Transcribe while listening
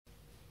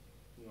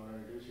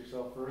introduce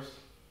yourself first?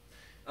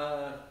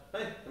 Hi,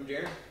 I'm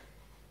Jared.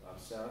 I'm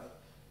Seth.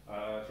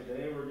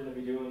 Today we're going to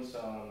be doing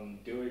some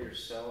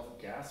do-it-yourself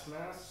gas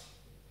masks.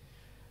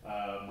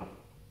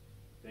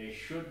 They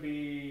should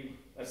be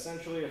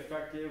essentially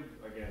effective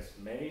against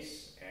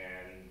mace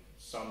and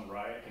some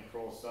riot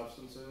control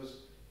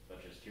substances,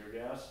 such as tear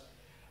gas.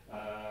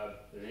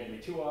 There's going to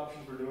be two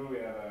options we're doing. We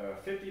have a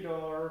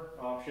 $50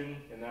 option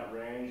in that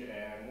range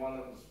and one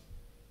that was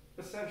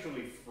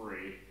essentially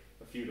free,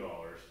 a few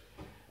dollars.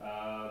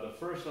 The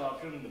first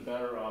option, the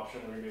better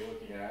option we're going to be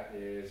looking at,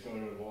 is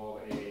going to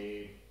involve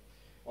a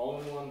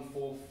all-in-one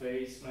full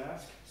face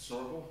mask,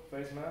 snorkel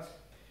face mask.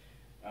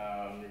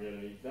 You're going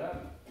to need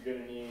that. You're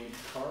going to need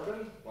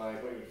carbon,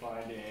 like what you would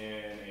find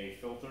in a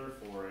filter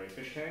for a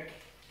fish tank,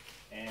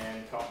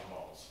 and cotton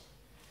balls.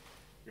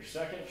 Your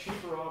second,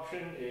 cheaper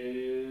option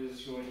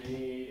is going to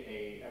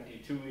need an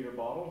empty 2-liter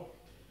bottle,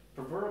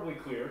 preferably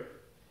clear.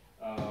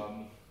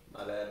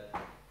 My bad.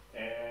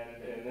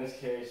 And in this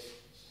case,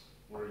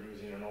 we're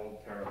using an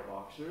old pair of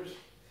boxers.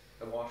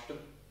 I washed them.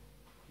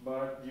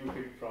 But you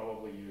could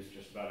probably use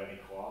just about any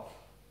cloth.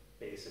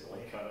 Basically.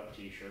 Like cut up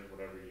t-shirt,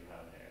 whatever you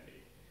have handy.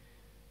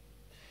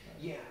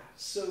 Yeah,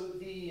 so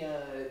the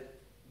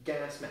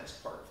gas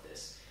mask part of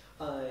this.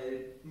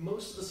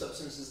 Most of the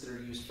substances that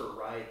are used for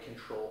riot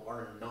control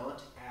are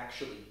not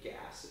actually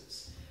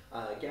gases.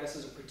 Gas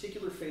is a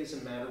particular phase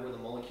of matter where the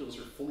molecules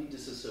are fully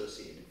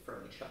disassociated from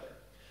each other.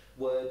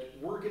 What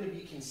we're going to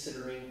be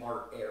considering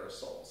are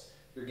aerosols.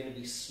 They're going to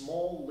be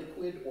small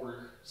liquid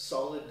or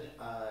solid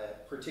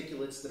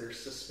particulates that are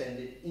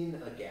suspended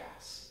in a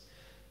gas.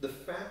 The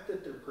fact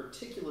that they're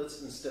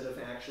particulates instead of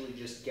actually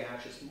just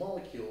gaseous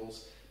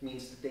molecules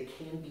means that they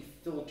can be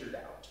filtered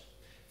out.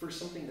 For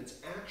something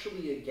that's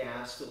actually a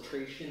gas,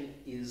 filtration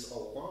is a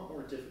lot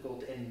more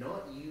difficult and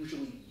not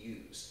usually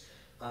used.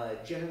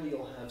 Generally,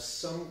 you'll have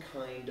some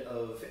kind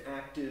of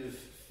active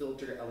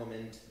filter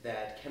element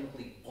that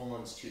chemically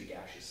bonds to a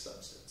gaseous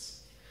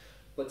substance.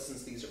 But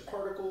since these are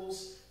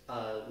particles,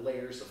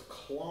 layers of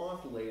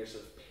cloth, layers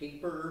of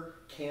paper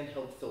can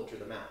help filter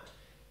them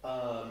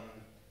out.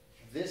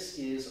 This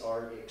is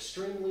our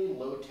extremely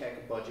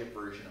low-tech budget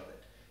version of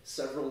it.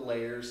 Several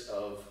layers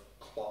of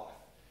cloth.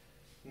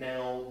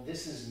 Now,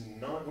 this is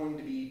not going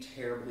to be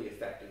terribly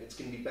effective. It's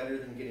going to be better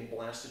than getting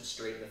blasted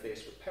straight in the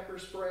face with pepper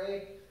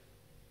spray.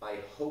 I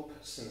hope,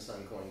 since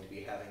I'm going to be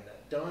having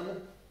that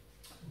done.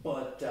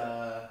 But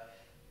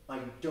I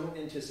don't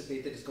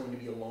anticipate that it's going to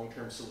be a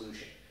long-term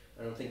solution.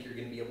 I don't think you're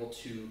going to be able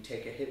to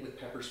take a hit with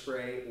pepper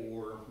spray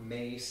or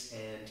mace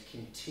and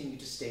continue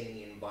to stay in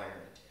the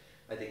environment.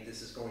 I think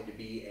this is going to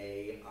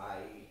be I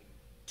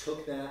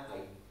took that, I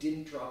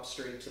didn't drop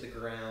straight to the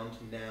ground,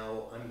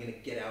 now I'm going to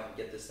get out and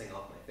get this thing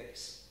off my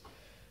face.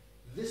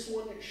 This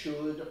one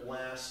should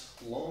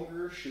last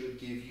longer, should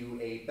give you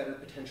a better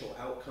potential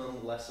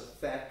outcome, less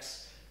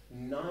effects.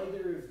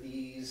 Neither of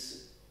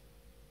these,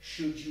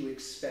 should you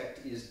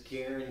expect, is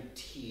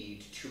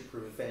guaranteed to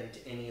prevent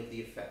any of the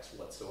effects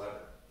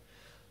whatsoever.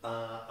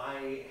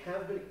 I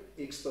have been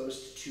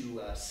exposed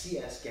to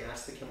CS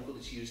gas, the chemical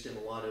that's used in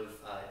a lot of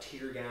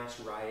tear gas,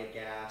 riot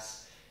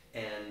gas,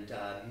 and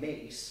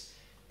mace.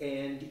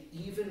 And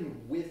even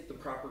with the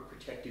proper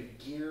protective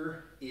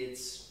gear,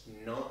 it's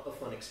not a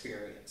fun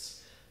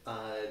experience.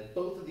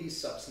 Both of these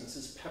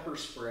substances, pepper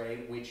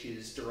spray, which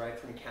is derived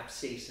from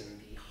capsaicin,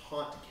 the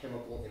hot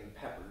chemical in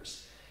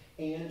peppers,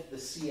 and the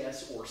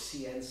CS or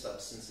CN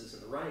substances in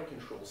the riot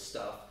control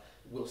stuff,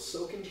 will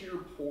soak into your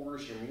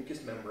pores, your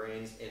mucous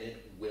membranes, and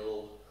it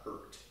will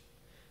hurt.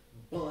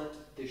 But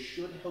this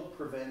should help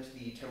prevent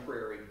the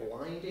temporary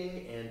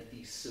blinding and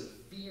the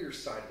severe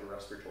side of the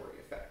respiratory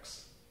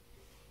effects.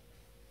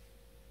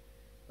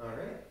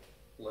 Alright,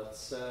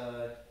 let's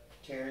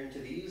tear into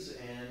these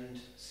and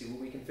see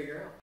what we can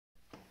figure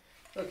out.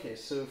 Okay,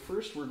 so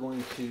first we're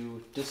going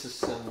to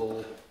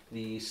disassemble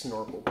the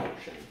snorkel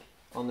portion.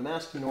 On the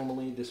mask,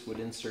 normally this would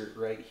insert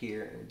right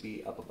here and would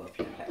be up above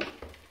your head.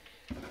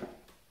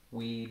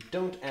 We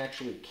don't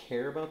actually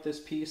care about this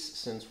piece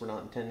since we're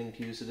not intending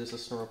to use it as a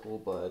snorkel,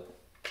 but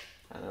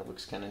I don't know, it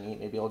looks kind of neat.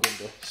 Maybe I'll get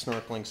into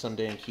snorkeling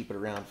someday and keep it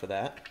around for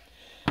that.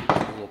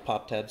 The little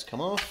pop tabs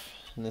come off,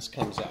 and this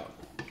comes out.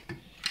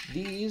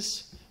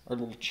 These are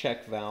little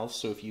check valves,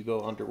 so if you go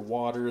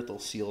underwater, they'll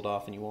seal it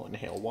off and you won't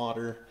inhale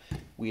water.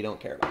 We don't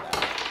care about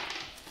that.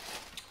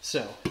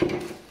 So,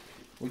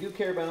 we do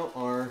care about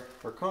our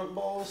cotton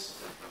balls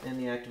and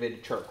the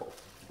activated charcoal.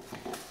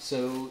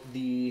 So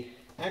the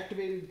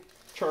activated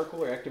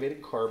charcoal or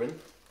activated carbon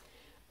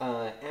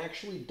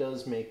actually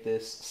does make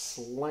this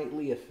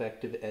slightly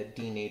effective at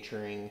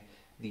denaturing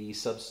the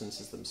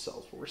substances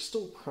themselves, but we're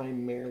still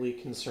primarily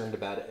concerned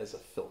about it as a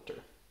filter.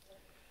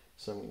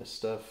 So I'm going to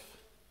stuff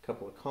a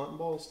couple of cotton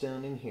balls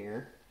down in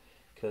here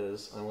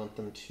because I want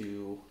them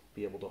to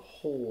be able to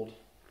hold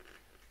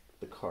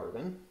the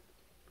carbon.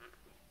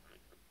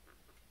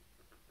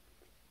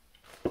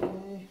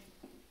 Okay.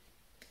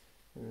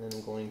 And then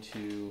I'm going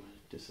to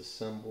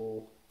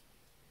disassemble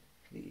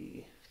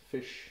the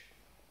fish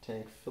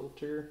tank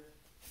filter.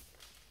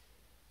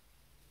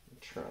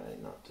 Try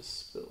not to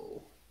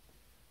spill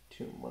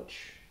too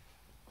much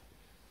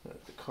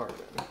of the carbon.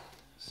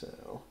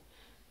 So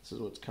this is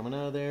what's coming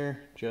out of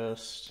there,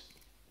 just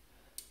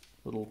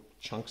little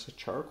chunks of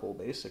charcoal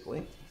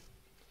basically.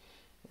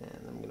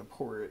 And I'm going to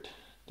pour it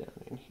down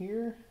in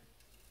here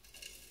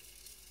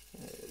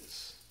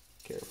as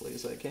carefully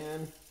as I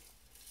can,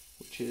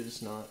 which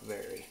is not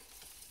very.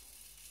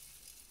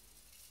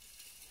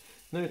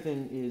 Another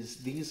thing is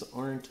these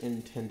aren't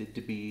intended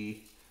to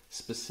be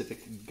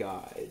specific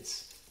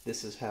guides.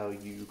 This is how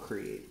you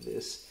create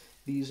this.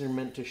 These are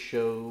meant to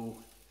show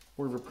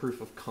more of a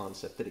proof of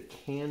concept that it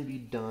can be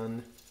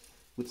done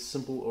with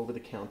simple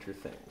over-the-counter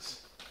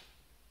things.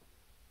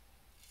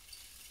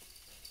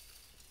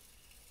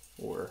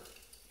 Or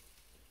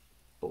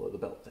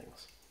below-the-belt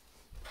things.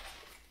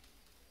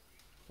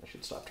 I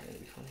should stop trying to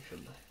be funny,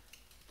 shouldn't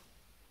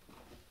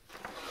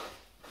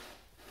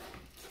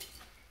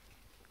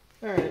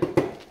I? Alright,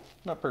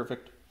 not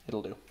perfect.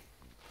 It'll do.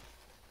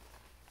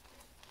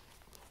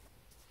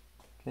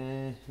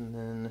 Okay, and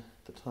then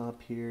at the top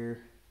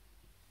here,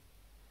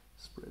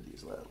 spread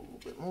these out a little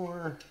bit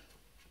more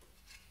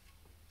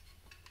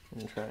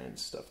and try and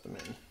stuff them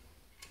in. You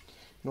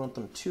don't want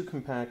them too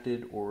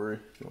compacted or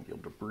you won't be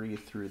able to breathe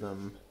through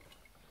them,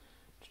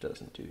 which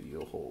doesn't do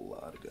you a whole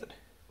lot of good.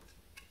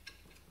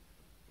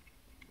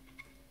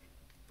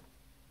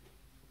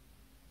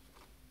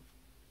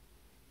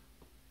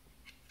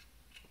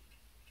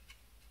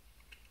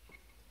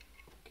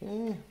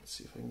 Okay, let's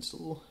see if I can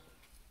still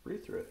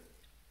breathe through it.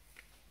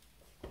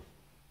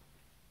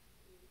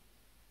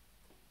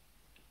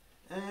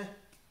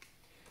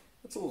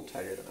 That's a little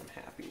tighter than I'm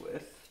happy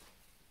with.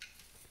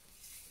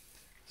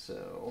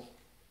 So,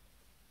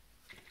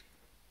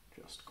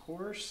 just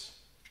coarse,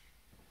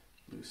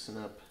 loosen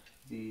up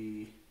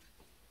the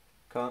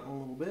cotton a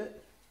little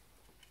bit.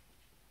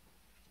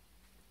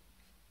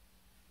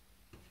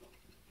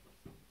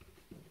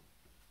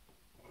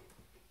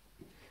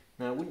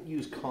 Now I wouldn't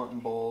use cotton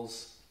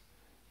balls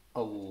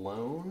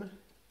alone,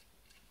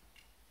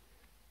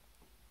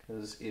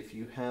 because if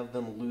you have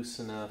them loose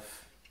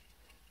enough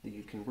that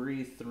you can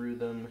breathe through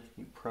them,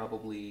 you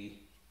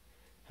probably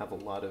have a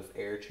lot of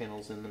air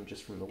channels in them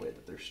just from the way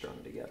that they're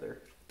strung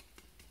together.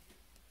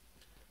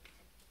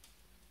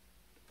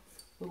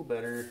 A little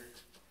better,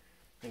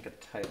 I think, a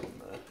tight on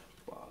the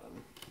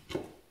bottom.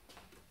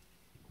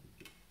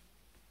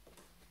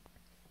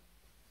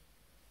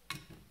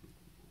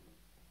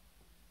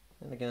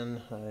 And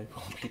again, I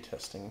will be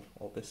testing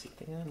all this at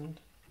the end,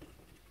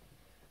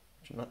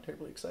 which I'm not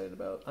terribly excited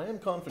about. I am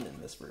confident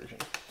in this version.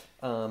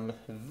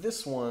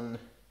 This one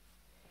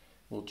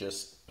will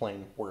just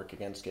plain work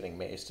against getting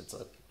maced. It's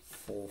a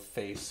full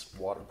face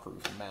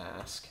waterproof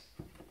mask.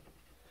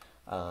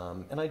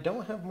 And I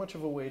don't have much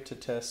of a way to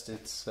test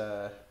its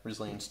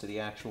resilience to the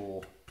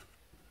actual,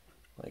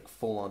 like,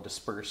 full-on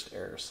dispersed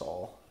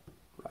aerosol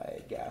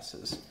riot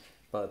gases,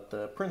 but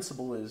the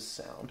principle is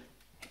sound.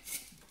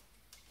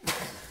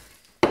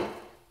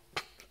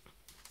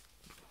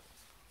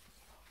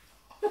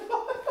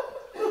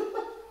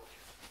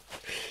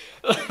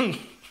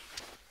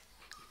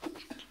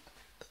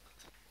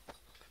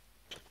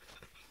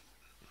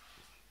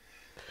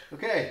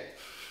 Okay,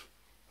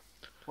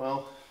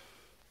 well,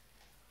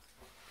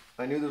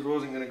 I knew this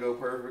wasn't going to go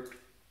perfect.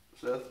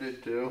 Seth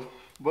did too,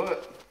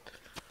 but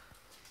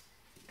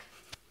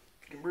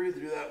you can breathe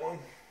through that one.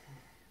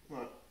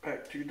 Not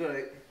packed too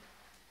tight.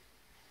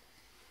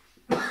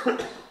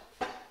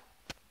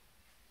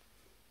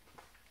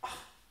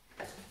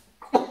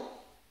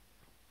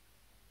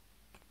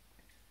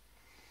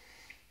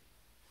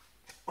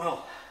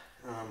 Well,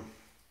 I'm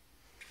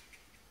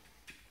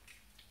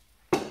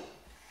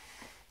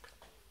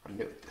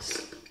new at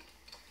this.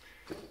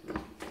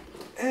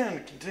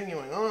 And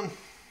continuing on.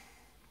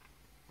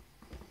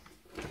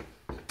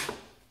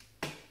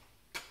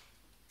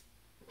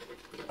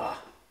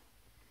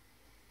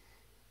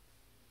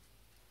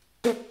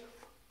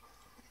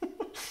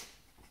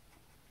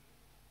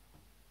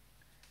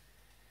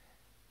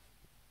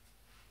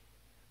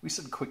 We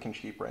said quick and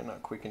cheap, right?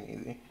 Not quick and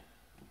easy.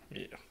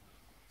 Yeah.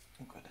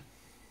 Good.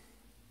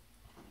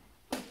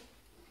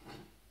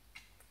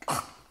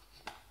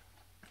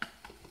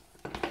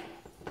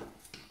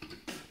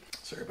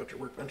 Sorry about your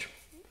workbench.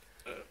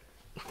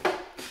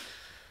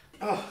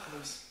 Oh,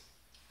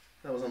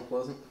 that was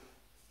unpleasant.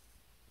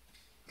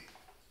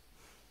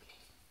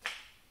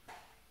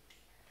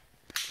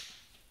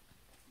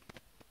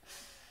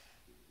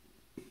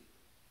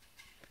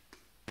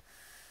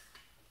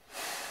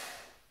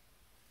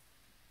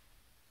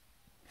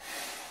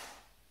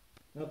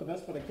 Not the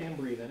best, but I can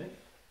breathe in it.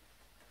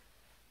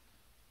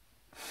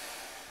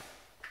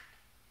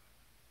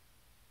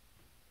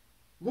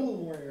 A little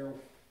more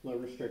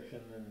airflow restriction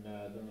than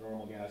the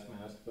normal gas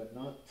mask, but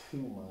not too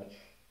much.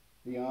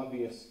 The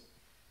obvious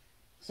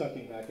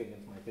sucking back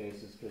against my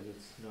face is because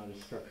it's not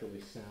as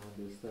structurally sound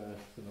as the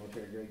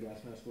military grade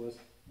gas mask was.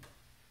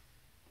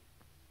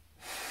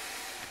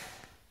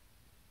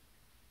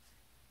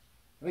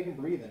 I can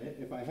breathe in it.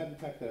 If I hadn't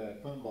packed the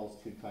cotton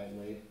balls too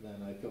tightly,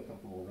 then I'd feel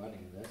comfortable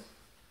running in this.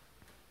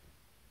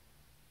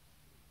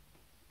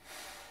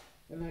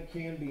 And that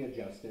can be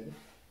adjusted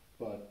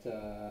but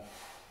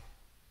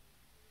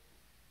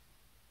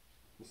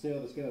we'll see how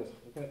this goes.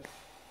 Okay.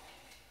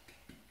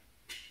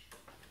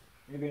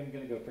 Maybe I'm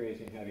gonna go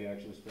crazy and have you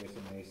actually spray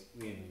some mace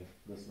in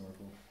the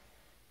snorkel.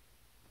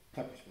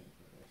 Pepper spray.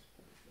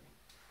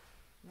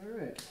 All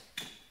right.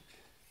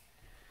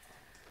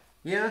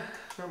 Yeah,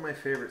 not my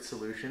favorite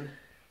solution,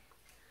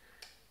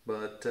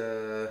 but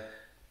it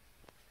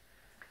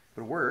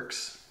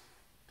works.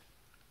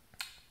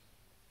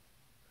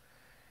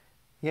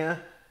 Yeah,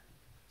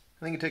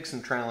 I think it takes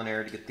some trial and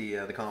error to get the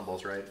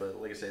combos right,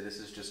 but like I say, this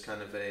is just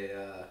kind of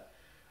a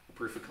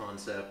proof of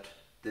concept.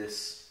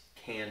 This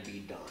can be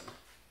done,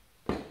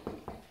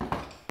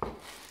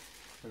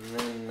 and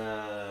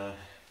then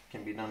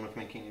can be done with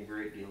making a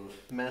great deal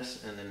of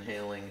mess and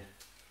inhaling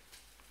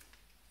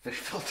fish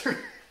filter.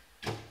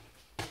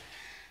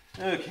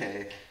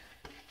 Okay,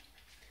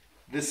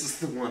 this is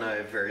the one I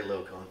have very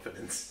low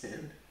confidence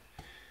in.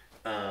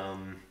 I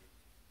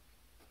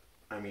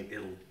mean,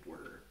 it'll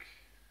work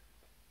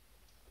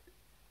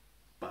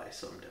by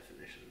some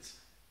definitions.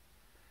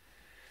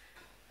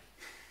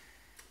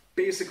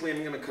 Basically,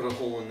 I'm going to cut a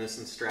hole in this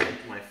and strap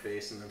it to my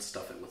face and then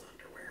stuff it with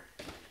underwear.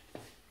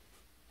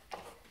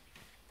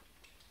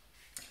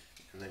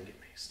 And then get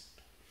maced.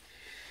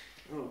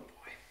 Oh boy.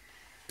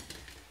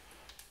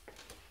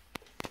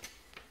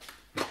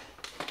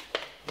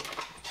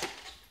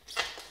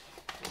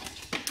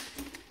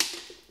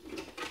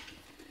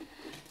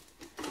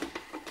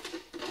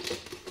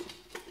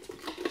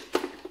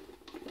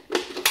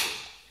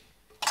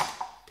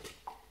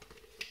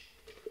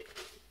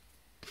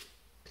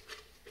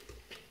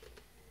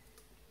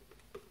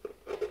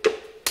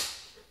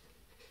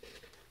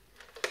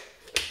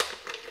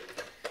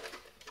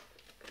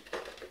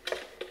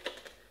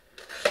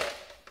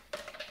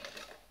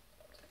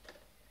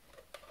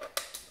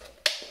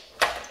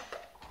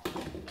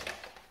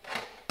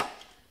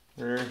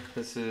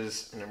 This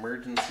is an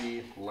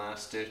emergency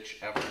last-ditch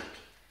effort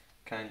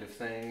kind of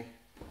thing.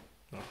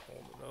 I'll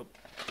hold it up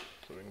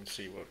so we can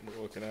see what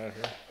we're looking at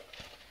here.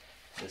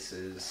 This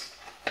is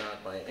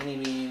not by any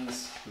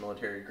means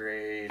military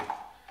grade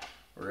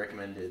or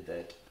recommended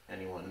that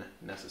anyone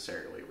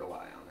necessarily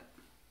rely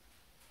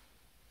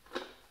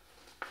on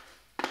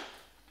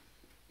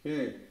it.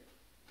 Okay.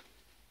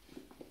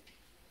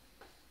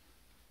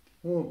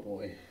 Oh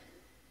boy.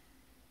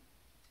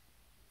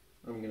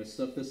 I'm going to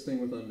stuff this thing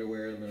with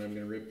underwear, and then I'm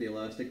going to rip the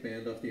elastic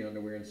band off the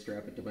underwear and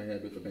strap it to my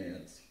head with the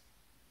bands.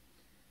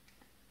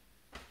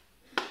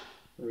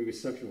 Or maybe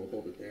suction will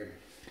hold it there.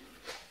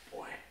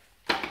 Boy.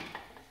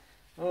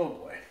 Oh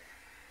boy.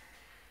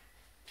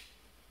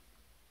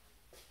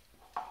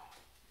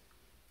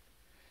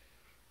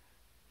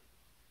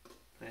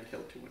 I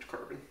inhaled too much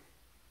carbon.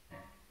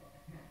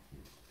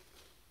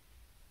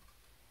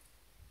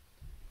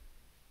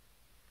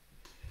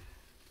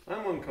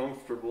 I'm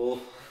uncomfortable.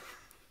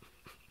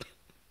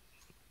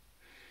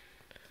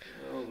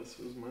 Well, this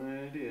was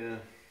my idea.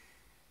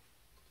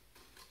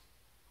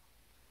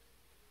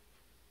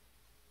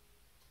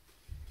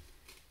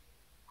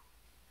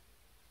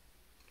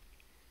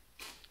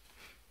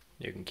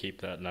 You can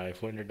keep that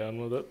knife when you're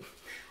done with it.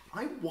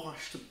 I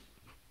washed them.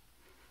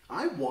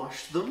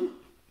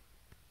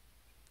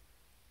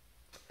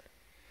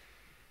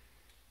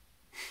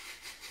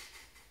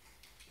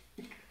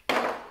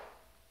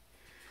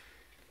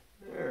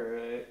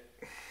 Alright.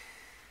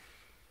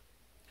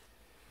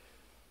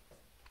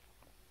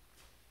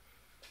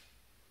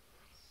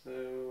 So,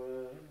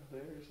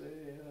 there's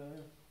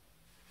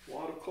a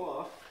wad of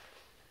cloth.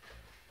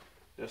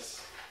 Just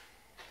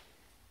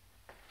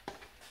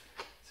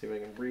see if I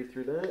can breathe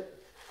through that.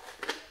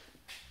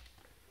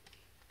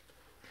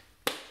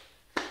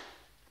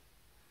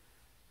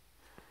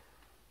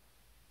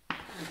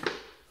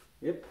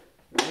 Yep.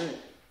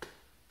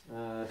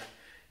 Alright.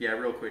 Yeah,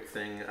 real quick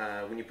thing.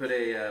 When you put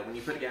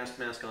a gas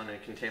mask on in a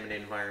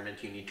contaminated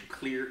environment, you need to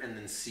clear and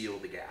then seal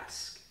the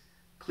gas.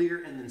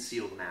 Clear and then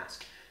seal the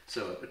mask.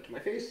 So I put it to my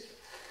face.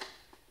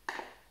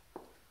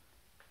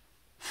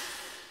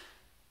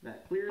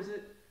 That clears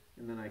it,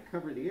 and then I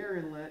cover the air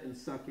inlet and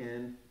suck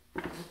in,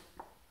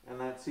 and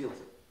that seals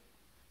it.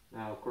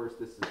 Now, of course,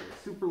 this is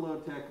a super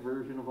low-tech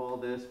version of all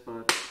this,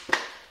 but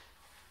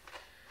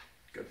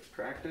good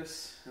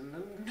practice. And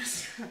then I'm going to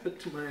strap it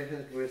to my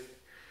head with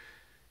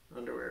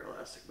underwear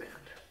elastic band.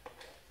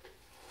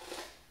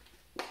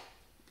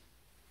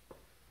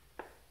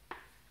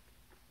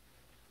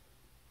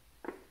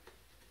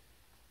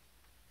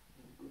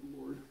 Good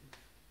Lord.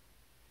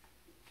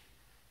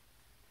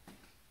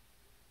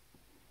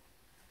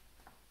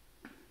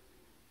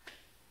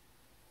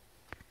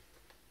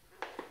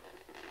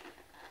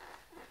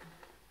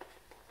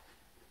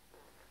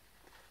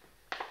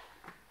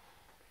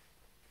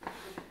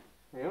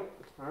 Yep,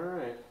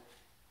 alright.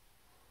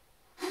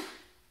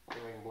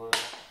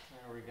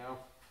 There we go.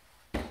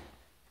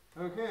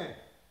 okay.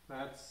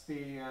 That's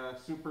the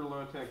super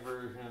low-tech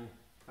version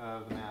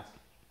of the mask.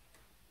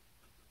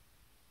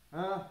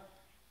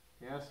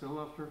 Yeah, still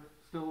a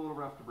little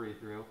rough to breathe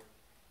through.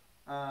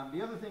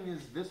 The other thing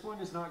is this one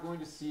is not going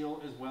to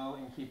seal as well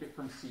and keep it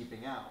from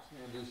seeping out.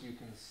 And as you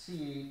can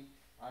see,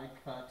 I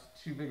cut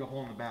too big a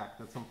hole in the back.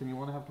 That's something you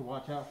want to have to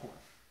watch out for.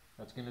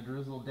 That's going to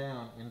drizzle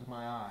down into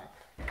my eye.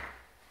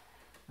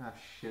 Ah,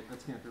 shit,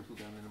 that's going to drizzle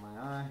down into my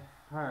eye.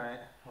 Alright,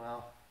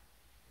 well.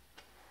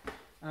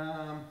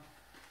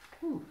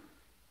 Whew.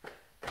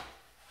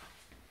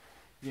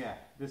 Yeah,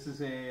 this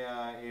is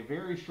a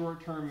very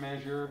short-term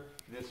measure.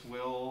 This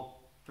will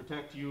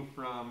protect you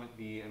from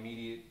the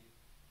immediate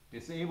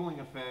disabling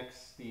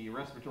effects, the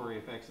respiratory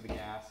effects of the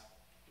gas.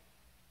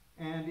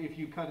 And if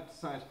you cut it to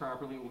size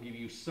properly, it will give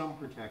you some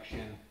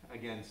protection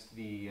against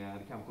the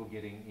chemical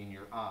getting in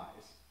your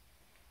eyes.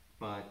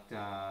 But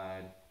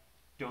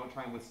don't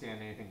try and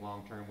withstand anything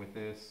long-term with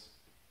this.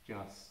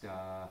 Just,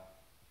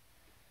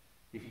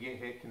 if you get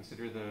hit,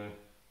 consider the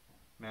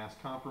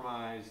mask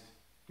compromised.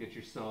 Get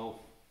yourself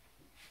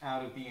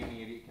out of the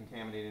immediate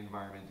contaminated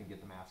environment and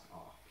get the mask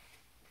off.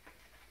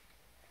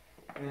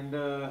 And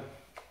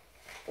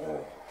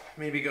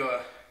maybe go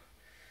a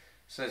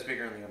size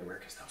bigger in the underwear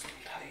because that was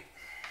pretty tight.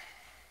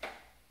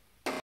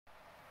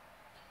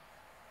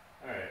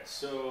 Alright,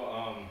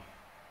 so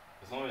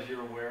as long as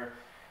you're aware,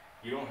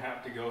 you don't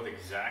have to go with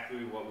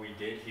exactly what we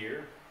did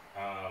here.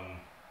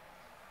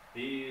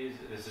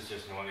 This is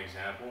just one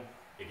example.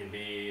 It can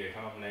be a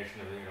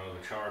combination of,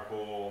 the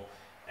charcoal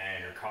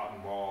and your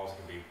cotton balls. It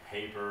can be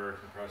paper,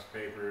 compressed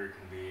paper. It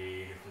can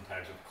be different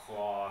types of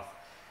cloth.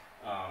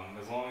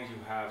 As long as you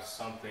have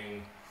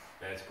something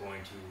that's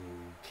going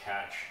to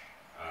catch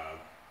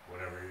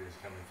whatever is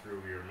coming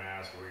through your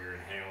mask or you're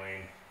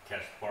inhaling,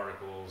 catch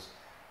particles.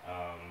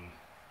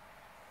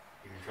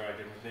 You can try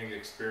different things,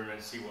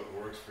 experiment, see what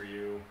works for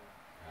you.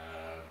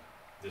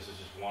 This is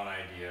just one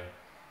idea.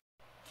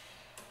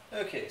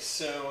 Okay,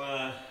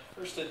 so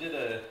first I did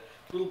a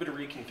little bit of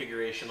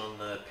reconfiguration on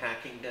the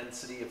packing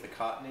density of the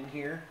cotton in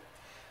here.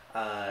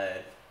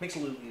 Makes it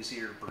a little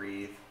easier to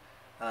breathe.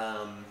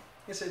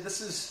 Like I said,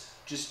 this is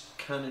just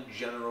kind of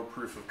general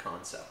proof of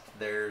concept.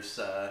 There's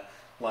a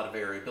lot of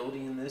variability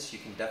in this. You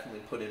can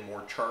definitely put in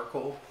more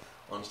charcoal.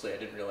 Honestly, I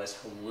didn't realize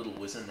how little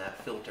was in that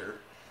filter.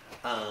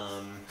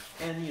 And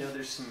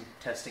there's some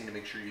testing to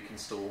make sure you can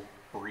still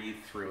breathe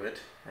through it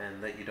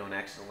and that you don't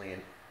accidentally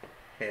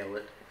inhale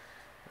it.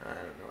 I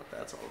don't know what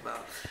that's all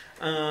about.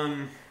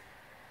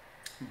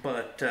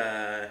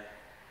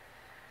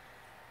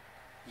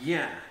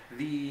 Yeah,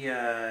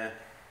 the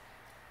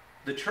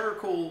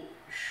charcoal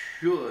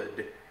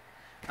should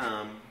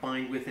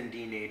bind with and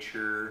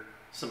denature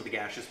some of the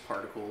gaseous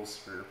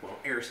particles, or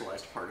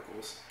aerosolized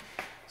particles.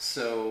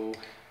 So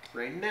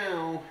right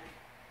now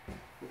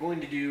we're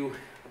going to do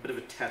a bit of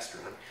a test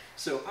run.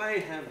 So I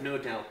have no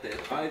doubt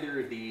that either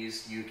of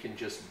these you can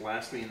just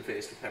blast me in the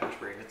face with pepper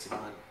spray and it's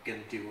not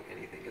going to do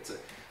anything. It's a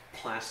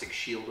plastic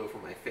shield over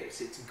my face.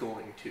 It's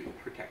going to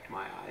protect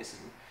my eyes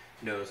and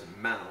nose and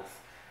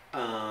mouth.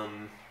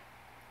 I'm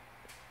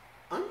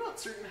not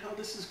certain how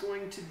this is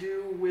going to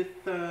do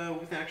with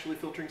actually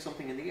filtering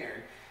something in the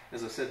air.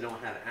 As I said, I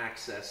don't have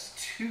access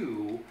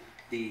to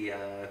the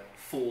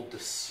full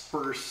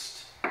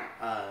dispersed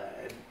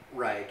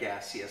riot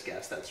gas, CS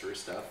gas, that sort of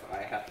stuff.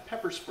 I have the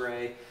pepper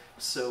spray,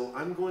 so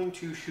I'm going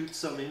to shoot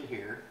some in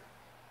here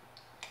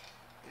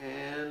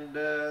and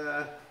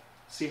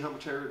see how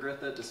much I regret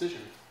that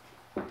decision.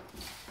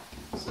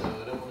 So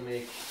I don't want to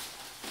make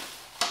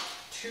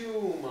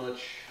too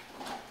much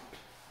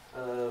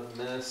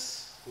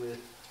mess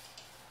with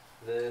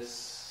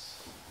this.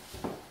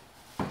 So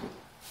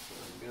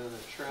I'm going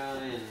to try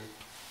and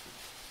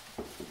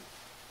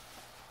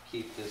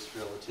keep this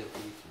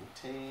relatively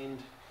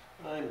contained.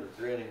 I'm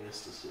regretting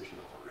this decision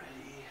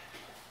already.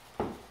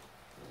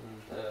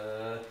 And,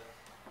 oh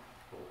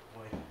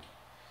boy.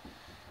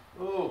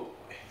 Oh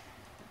boy.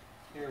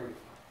 Here we go.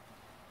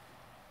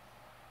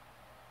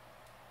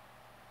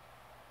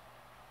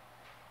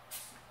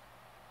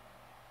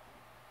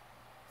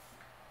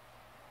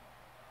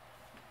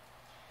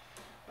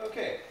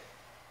 Okay.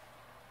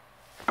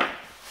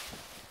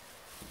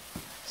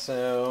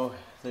 So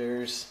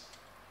there's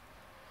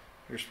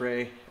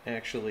spray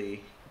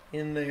actually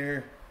in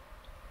there.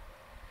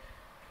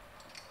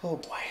 Oh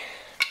boy.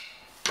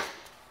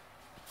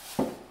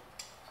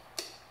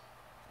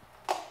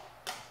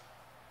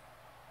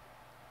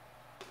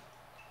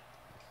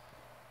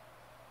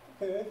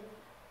 Okay.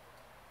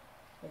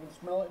 I can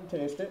smell it and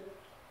taste it.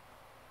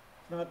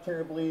 It's not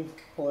terribly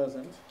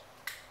pleasant,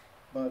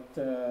 but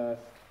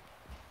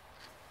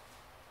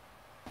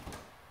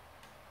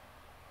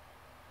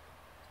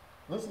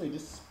honestly,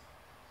 just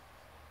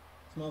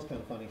smells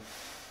kind of funny.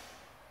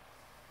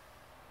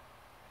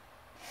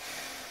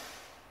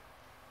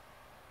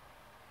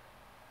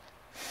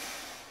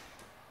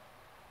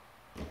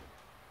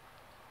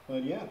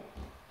 But yeah,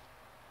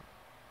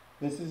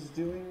 this is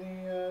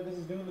doing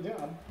the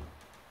job.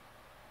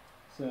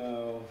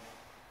 So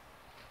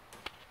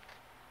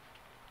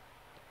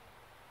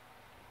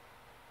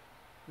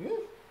yeah,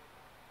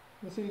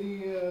 you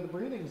see the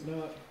breathing's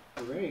not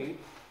great,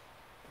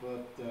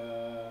 but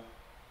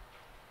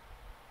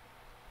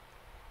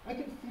I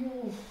can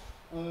feel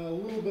a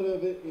little bit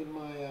of it in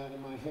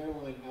my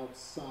hairline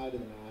outside of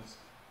the mask,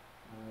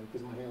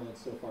 because my hairline's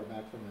so far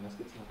back from the mask,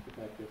 it's not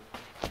protected.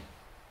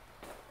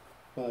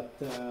 But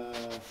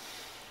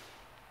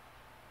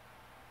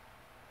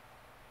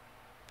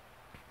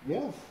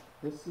yeah,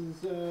 this is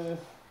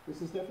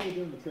definitely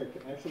doing the trick.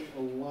 Actually,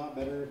 a lot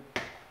better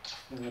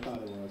than I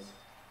thought it was.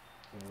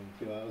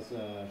 Too, I was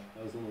a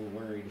little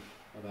worried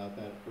about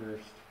that at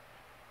first.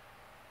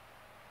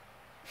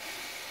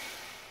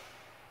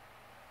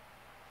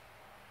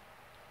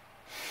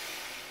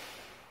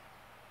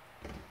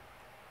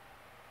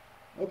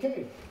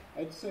 Okay,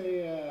 I'd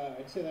say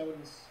that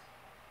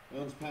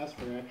one's passed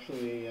for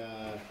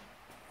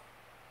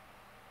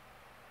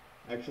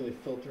actually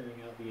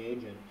filtering out the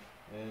agent,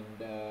 and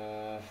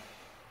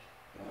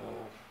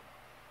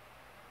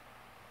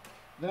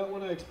that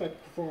one I expect to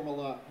perform a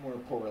lot more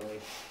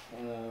poorly.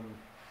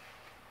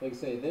 Like I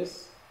say,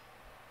 this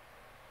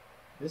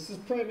is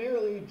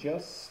primarily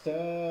just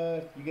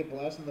you get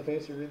blasted in the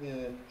face or in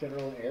the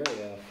general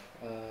area.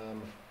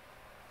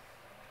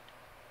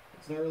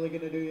 It's not really going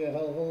to do you a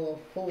hell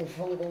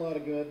of a lot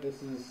of good.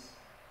 This is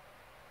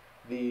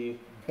the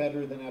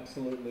better than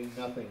absolutely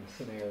nothing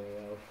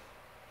scenario.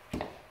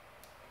 But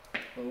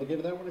we'll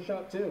give that one a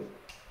shot too.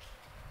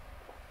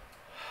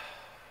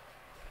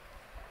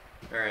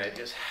 All right,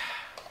 just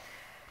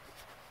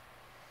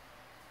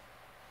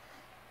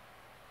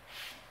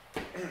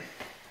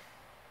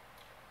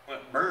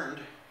what burned?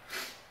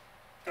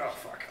 Oh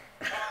fuck.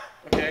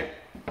 Okay.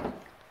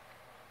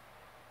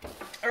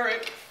 All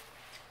right.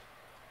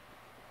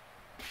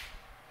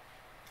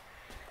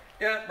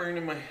 Yeah, burned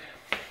in my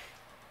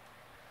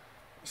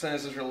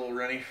sinuses are a little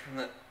runny from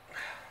that.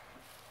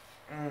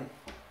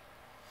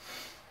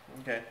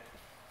 Okay.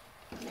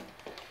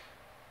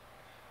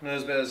 Not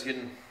as bad as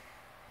getting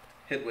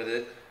hit with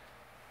it,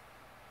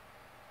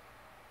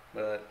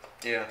 but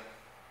yeah,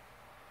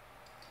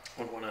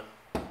 I wouldn't want to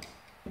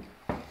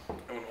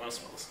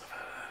smell the stuff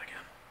out of that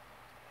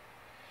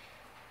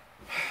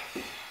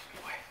again.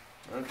 Boy.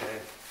 Okay.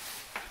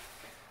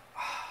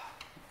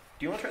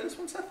 Do you want to try this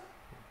one, Seth?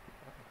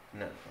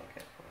 No.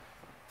 Okay.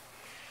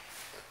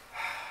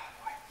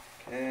 Boy.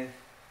 Okay.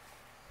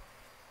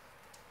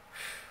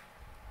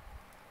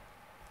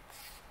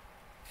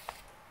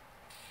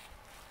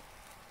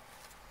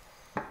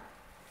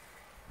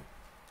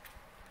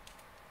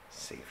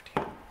 Safety.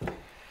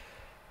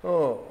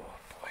 Oh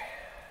boy.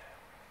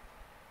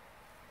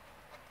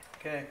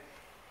 Okay.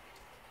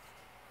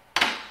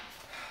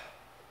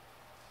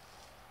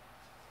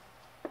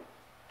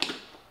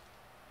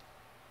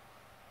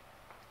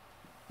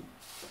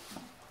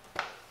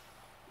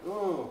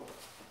 Oh,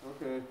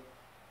 okay.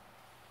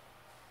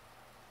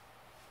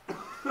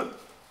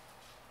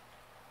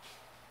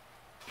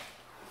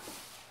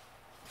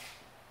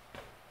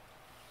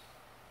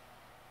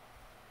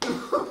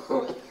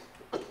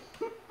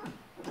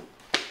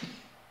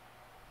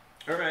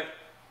 All right.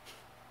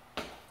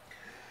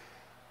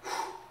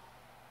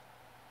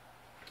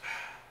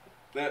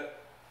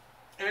 That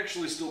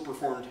actually still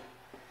performed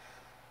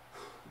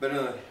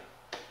better than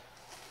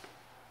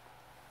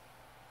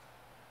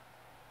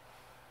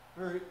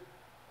Alright.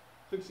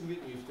 Took some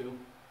getting used to.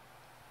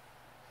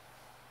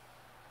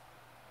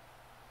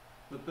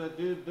 But that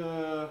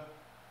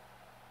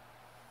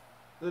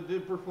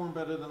did perform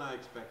better than I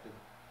expected.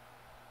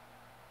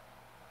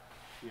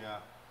 Yeah.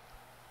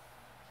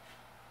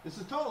 This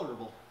is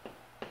tolerable.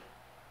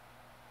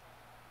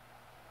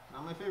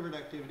 Not my favorite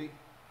activity.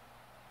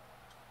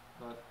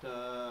 But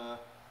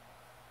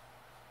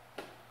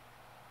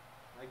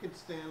I could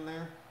stand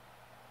there.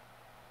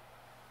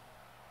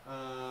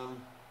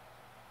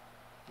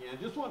 Yeah, I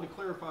just wanted to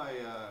clarify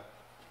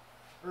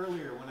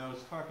earlier when I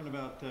was talking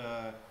about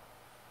the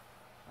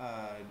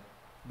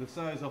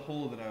size of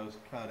hole that I was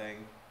cutting.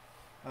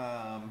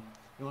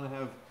 You want to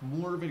have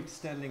more of it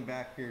extending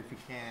back here if you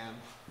can.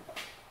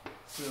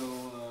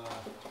 So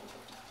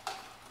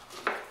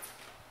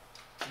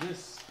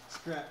this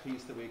strap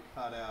piece that we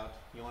cut out,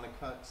 you want to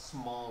cut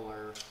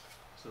smaller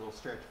so it'll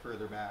stretch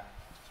further back.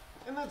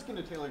 And that's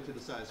going to tailor to the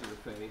size of your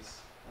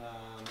face.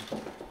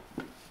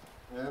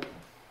 Yep.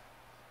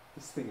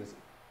 This thing is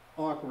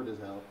awkward as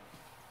hell.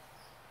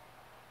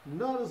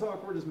 Not as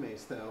awkward as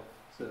mace though,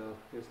 so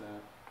here's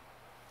that.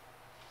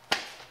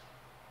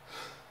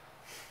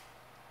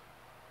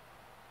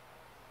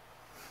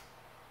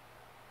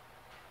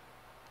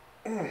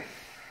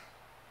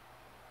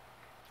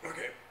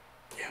 Okay.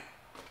 Yeah.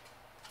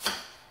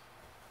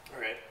 All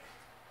right.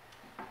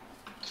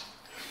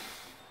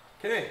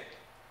 Okay.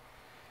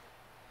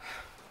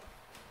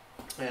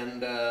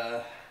 And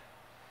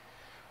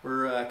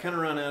we're kind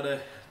of run out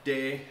of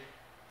day,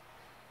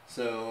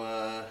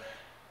 so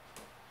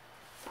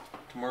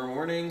tomorrow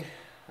morning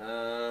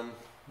I'm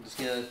just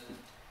gonna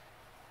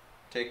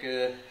take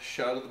a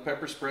shot of the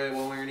pepper spray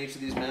while wearing each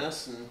of these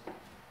masks and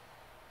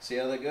see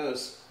how that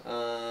goes.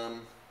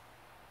 I'm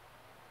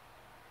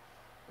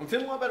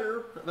feeling a lot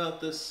better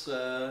about this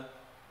on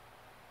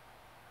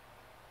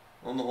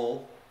the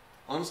whole.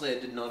 Honestly, I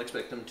did not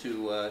expect them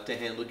to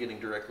handle getting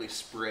directly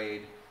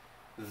sprayed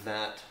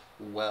that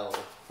well,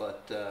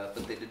 but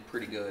they did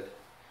pretty good.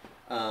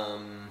 A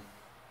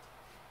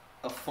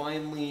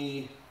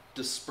finely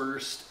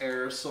dispersed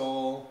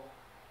aerosol.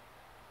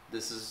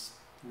 This is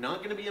not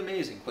going to be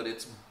amazing, but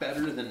it's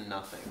better than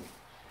nothing.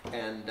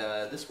 And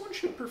this one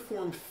should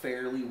perform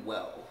fairly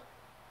well.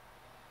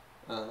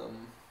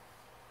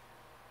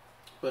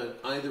 But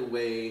either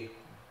way,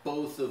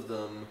 both of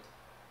them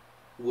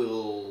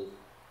will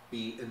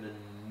be an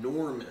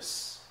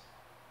enormous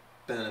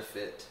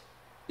benefit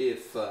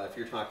if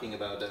you're talking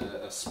about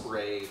a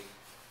spray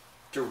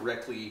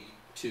directly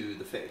to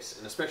the face,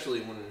 and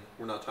especially when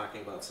we're not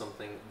talking about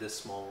something this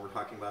small, we're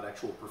talking about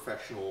actual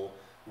professional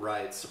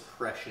riot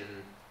suppression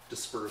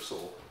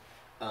dispersal.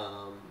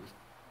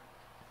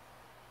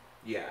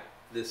 Yeah,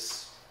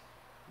 this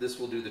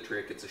will do the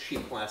trick. It's a sheet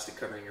of plastic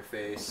covering your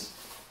face.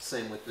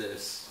 Same with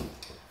this.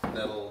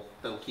 That'll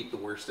keep the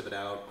worst of it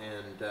out,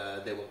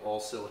 and they will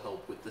also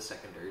help with the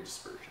secondary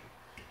dispersion.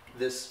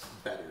 This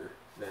better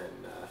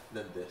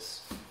than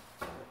this.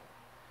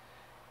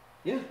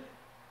 Yeah.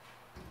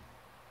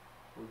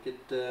 We'll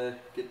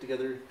get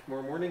together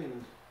tomorrow morning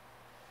and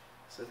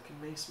Seth can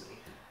mace me.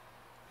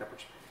 Pepper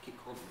spray. I keep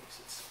calling it mace.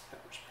 It's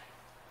pepper spray.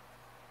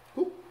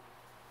 Cool.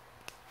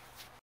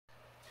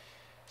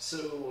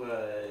 So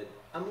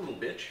I'm a little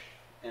bitch,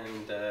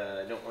 and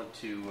I don't want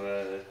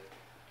to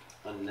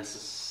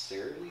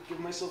unnecessarily give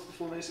myself the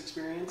full mace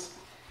experience.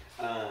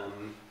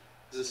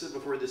 As I said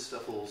before, this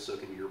stuff will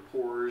soak into your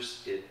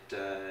pores. It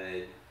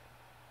burns.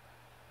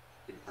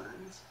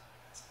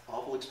 It's an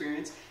awful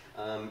experience.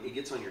 It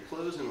gets on your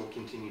clothes and will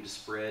continue to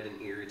spread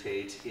and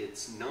irritate.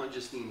 It's not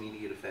just the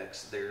immediate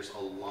effects. There's a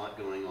lot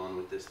going on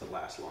with this that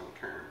lasts long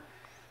term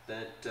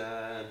that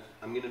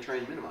I'm going to try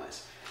and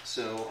minimize.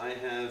 So I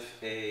have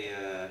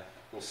a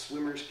little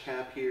swimmer's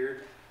cap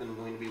here that I'm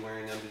going to be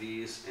wearing under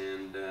these,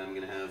 and I'm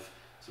going to have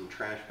some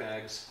trash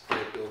bags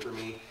draped over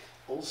me.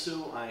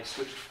 Also, I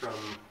switched from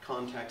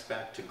contacts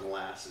back to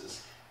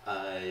glasses.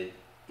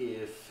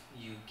 If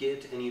you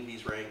get any of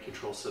these riot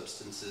control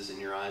substances in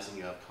your eyes and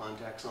you have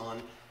contacts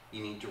on,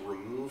 you need to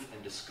remove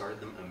and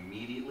discard them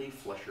immediately.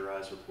 Flush your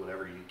eyes with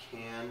whatever you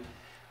can.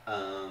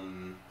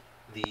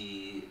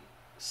 The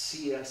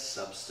CS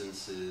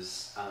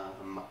substances,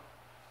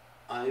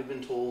 I've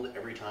been told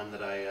every time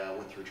that I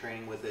went through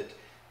training with it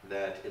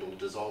that it'll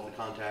dissolve the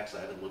contacts. I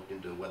haven't looked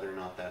into whether or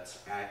not that's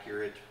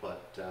accurate,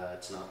 but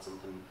it's not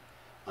something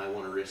I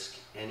want to risk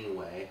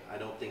anyway. I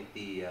don't think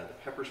the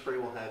pepper spray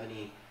will have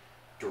any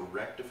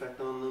direct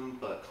effect on them,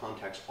 but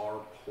contacts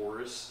are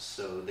porous,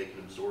 so they can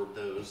absorb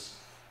those.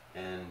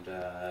 And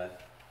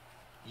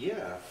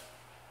yeah,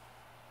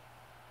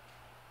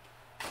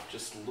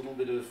 just a little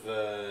bit of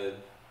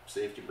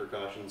safety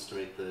precautions to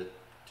make the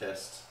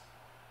test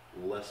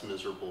less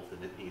miserable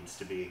than it needs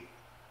to be.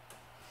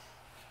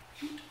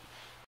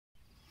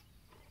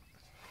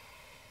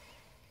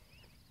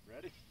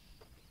 Ready?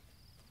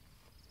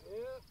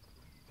 Yeah.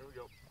 Here we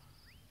go.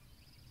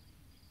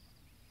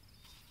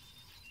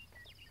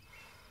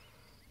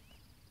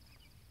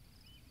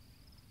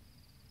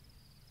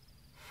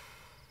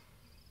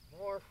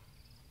 More.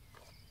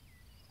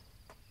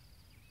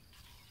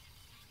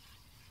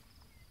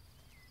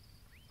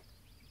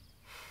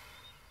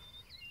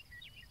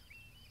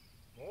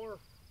 More.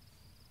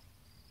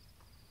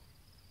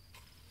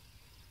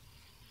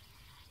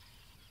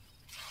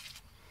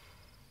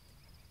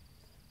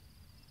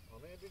 Oh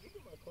man, did you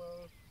get my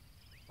clothes?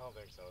 I don't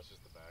think so, it's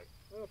just the bag.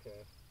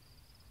 Okay.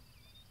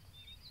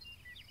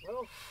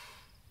 Well,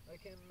 I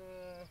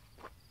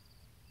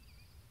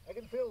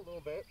can feel a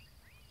little bit.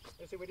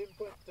 I see we didn't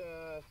put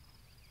as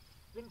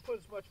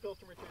much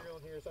filter material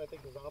in here as I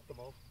think is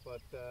optimal,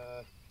 but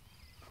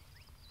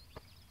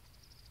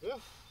yeah,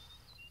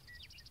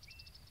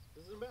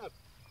 this isn't bad.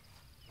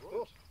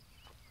 Cool.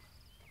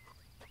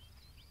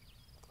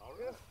 All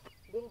right. Yeah,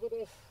 a little bit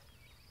of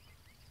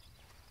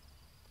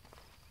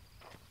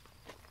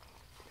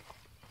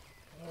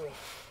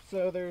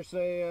so there's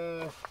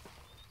a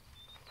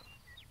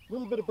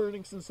little bit of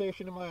burning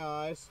sensation in my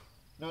eyes.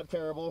 Not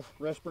terrible.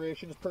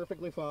 Respiration is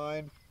perfectly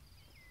fine.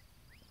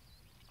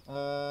 You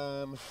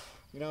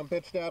know, I'm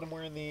bitched out. I'm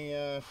wearing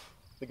the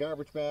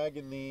garbage bag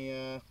and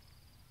the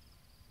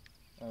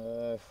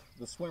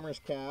swimmer's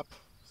cap,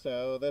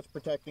 so that's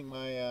protecting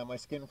my my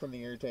skin from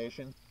the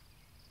irritation.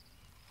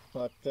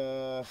 But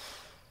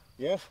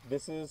yeah,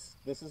 this is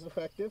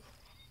effective.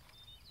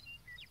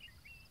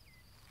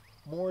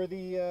 More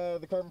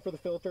the carbon for the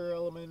filter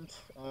element,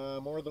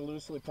 more the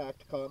loosely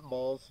packed cotton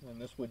balls, and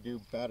this would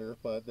do better,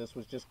 but this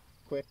was just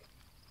quick.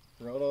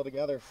 Throw it all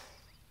together.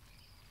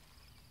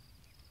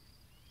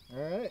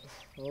 Alright,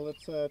 well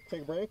let's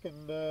take a break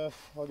and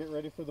I'll get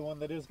ready for the one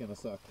that is going to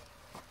suck.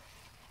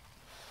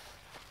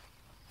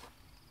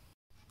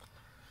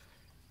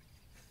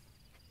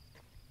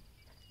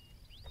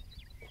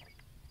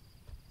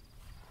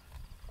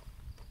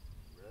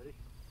 Ready?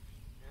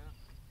 Yeah.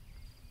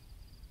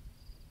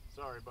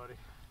 Sorry, buddy.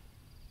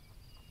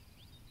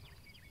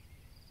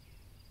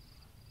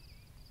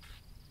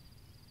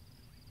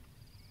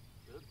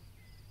 Good.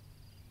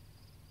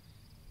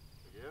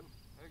 Again?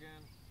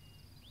 Again.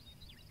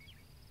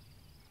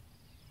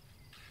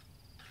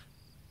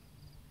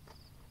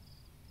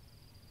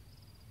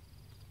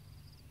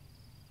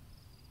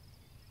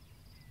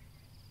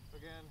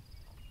 again.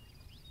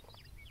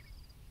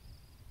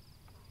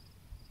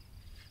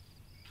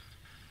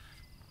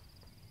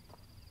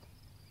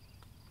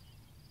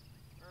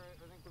 Alright,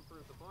 I think we're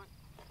proof the point.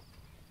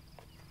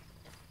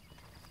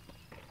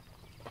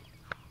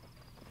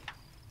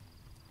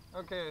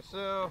 Okay,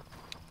 so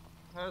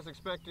as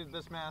expected,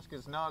 this mask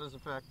is not as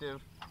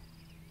effective.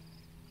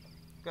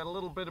 Got a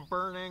little bit of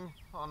burning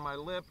on my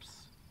lips.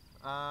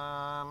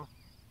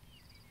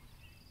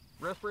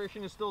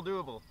 Respiration is still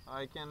doable.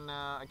 I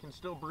can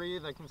still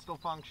breathe. I can still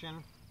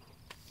function.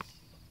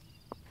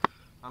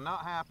 I'm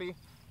not happy.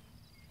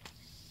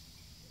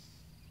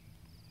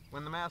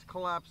 When the mask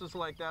collapses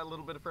like that, a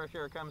little bit of fresh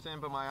air comes in,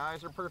 but my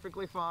eyes are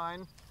perfectly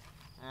fine,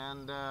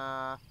 and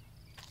I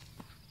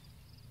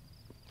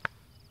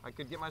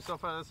could get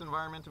myself out of this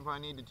environment if I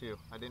needed to.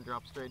 I didn't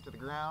drop straight to the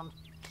ground.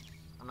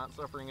 I'm not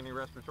suffering any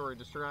respiratory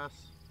distress.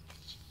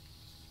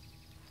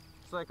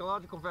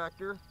 Psychological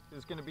factor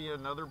is going to be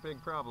another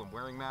big problem.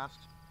 Wearing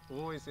masks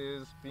always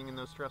is. Being in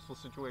those stressful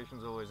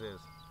situations always is.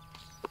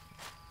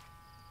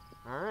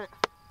 Alright,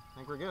 I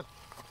think we're good.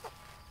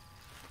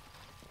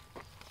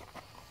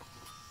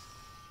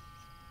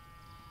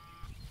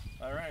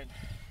 Alright,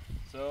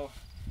 so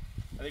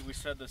I think we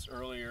said this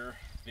earlier,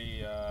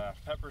 the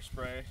pepper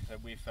spray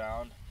that we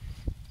found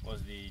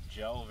was the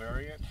gel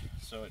variant,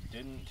 so it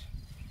didn't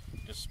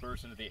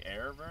disperse into the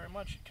air very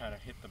much. It kind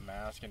of hit the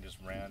mask and just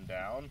ran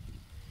down.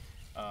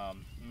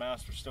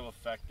 Masks are still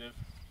effective.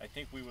 I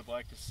think we would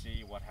like to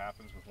see what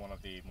happens with one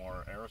of the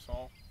more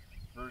aerosol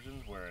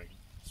versions where it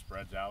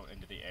spreads out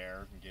into the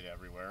air and get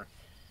everywhere.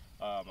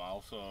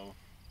 Also,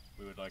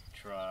 we would like to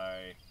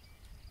try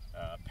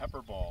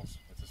pepper balls.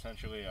 It's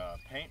essentially a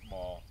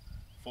paintball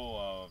full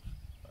of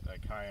a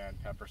cayenne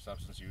pepper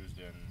substance used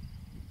in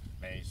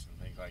mace and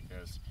things like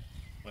this.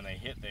 When they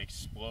hit, they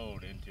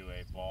explode into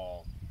a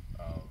ball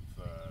of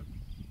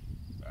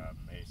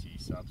macey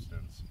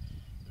substance.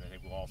 And I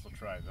think we'll also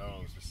try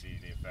those to see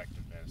the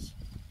effectiveness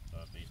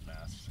of these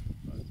masks.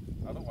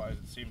 But otherwise,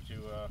 it seemed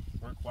to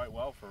work quite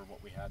well for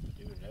what we had to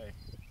do today.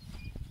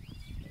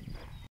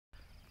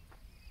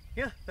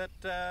 Yeah,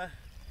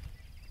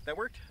 that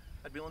worked.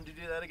 I'd be willing to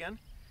do that again.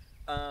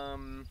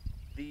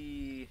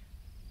 The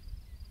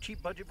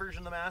cheap budget version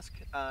of the mask,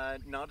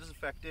 not as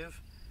effective.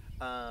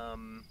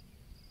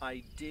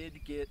 I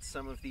did get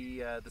some of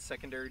the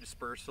secondary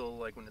dispersal,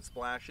 like when it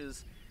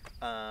splashes.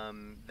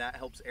 That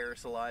helps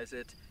aerosolize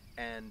it,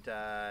 and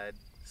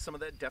some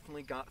of that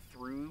definitely got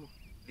through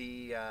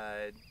the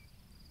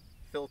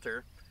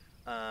filter.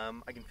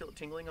 I can feel it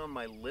tingling on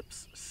my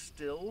lips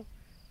still.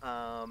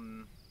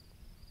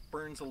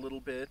 Burns a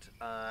little bit.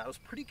 I was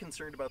pretty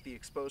concerned about the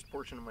exposed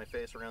portion of my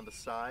face around the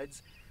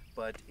sides,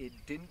 but it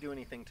didn't do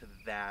anything to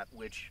that,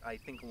 which I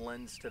think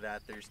lends to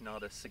that there's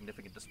not a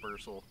significant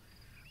dispersal.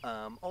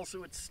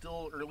 Also, it's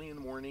still early in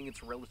the morning,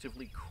 it's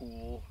relatively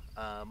cool.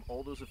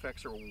 All those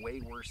effects are way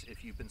worse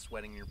if you've been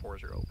sweating and your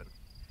pores are open.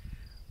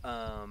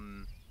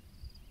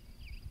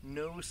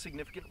 No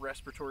significant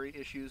respiratory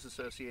issues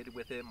associated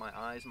with it. My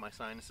eyes and my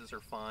sinuses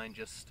are fine,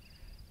 just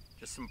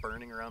some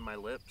burning around my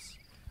lips.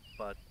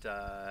 But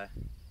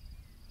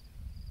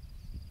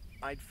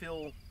I'd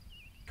feel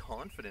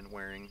confident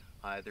wearing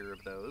either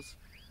of those.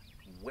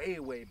 Way,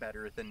 way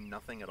better than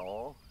nothing at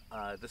all.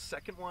 The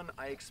second one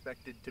I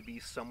expected to be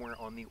somewhere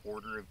on the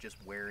order of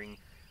just wearing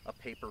a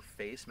paper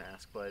face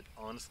mask, but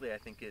honestly I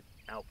think it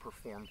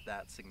outperformed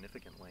that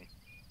significantly.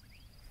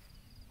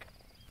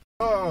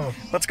 Oh,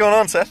 What's going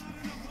on, Seth?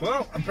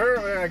 well,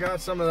 apparently I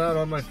got some of that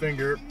on my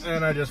finger,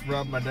 and I just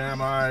rubbed my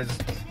damn eyes.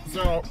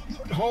 So,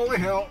 holy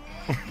hell.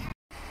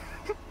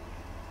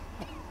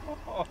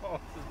 Oh,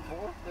 this is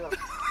bullshit.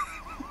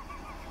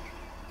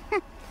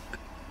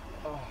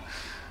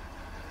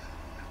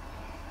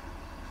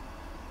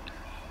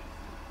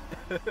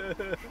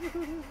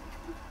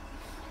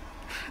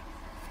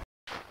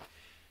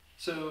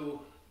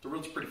 So, the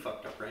world's pretty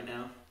fucked up right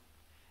now,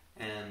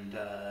 and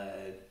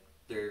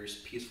there's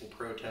peaceful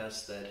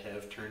protests that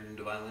have turned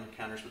into violent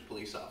encounters with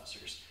police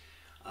officers.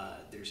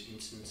 There's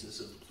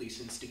instances of the police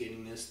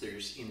instigating this.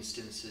 There's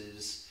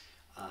instances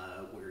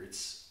where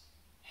it's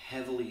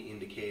heavily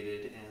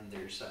indicated, and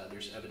there's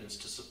evidence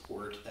to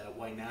support that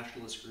white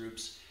nationalist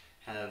groups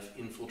have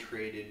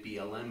infiltrated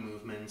BLM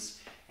movements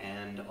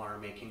and are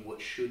making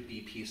what should be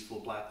peaceful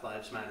Black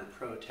Lives Matter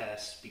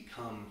protests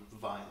become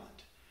violent.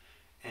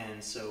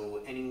 And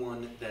so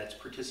anyone that's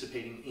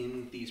participating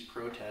in these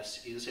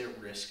protests is at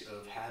risk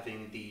of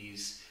having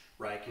these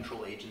riot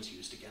control agents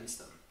used against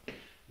them.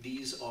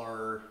 These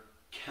are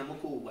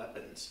chemical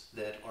weapons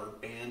that are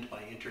banned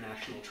by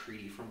international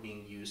treaty from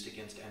being used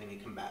against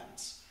enemy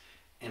combatants,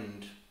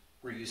 and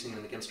we're using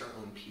them against our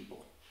own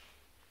people.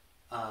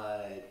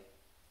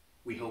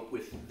 We hope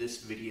with this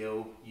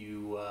video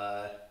you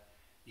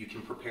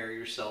can prepare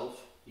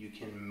yourself. You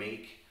can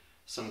make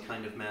some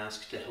kind of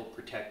mask to help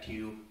protect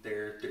you.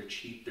 They're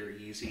cheap, they're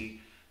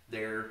easy,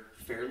 they're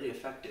fairly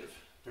effective.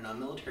 They're not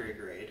military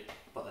grade,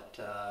 but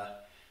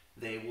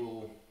they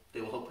will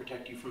help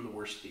protect you from the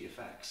worst of the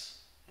effects.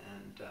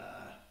 And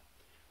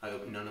I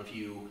hope none of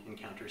you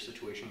encounter a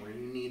situation where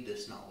you need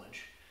this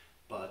knowledge.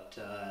 But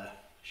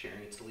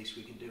sharing, it's the least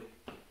we can do.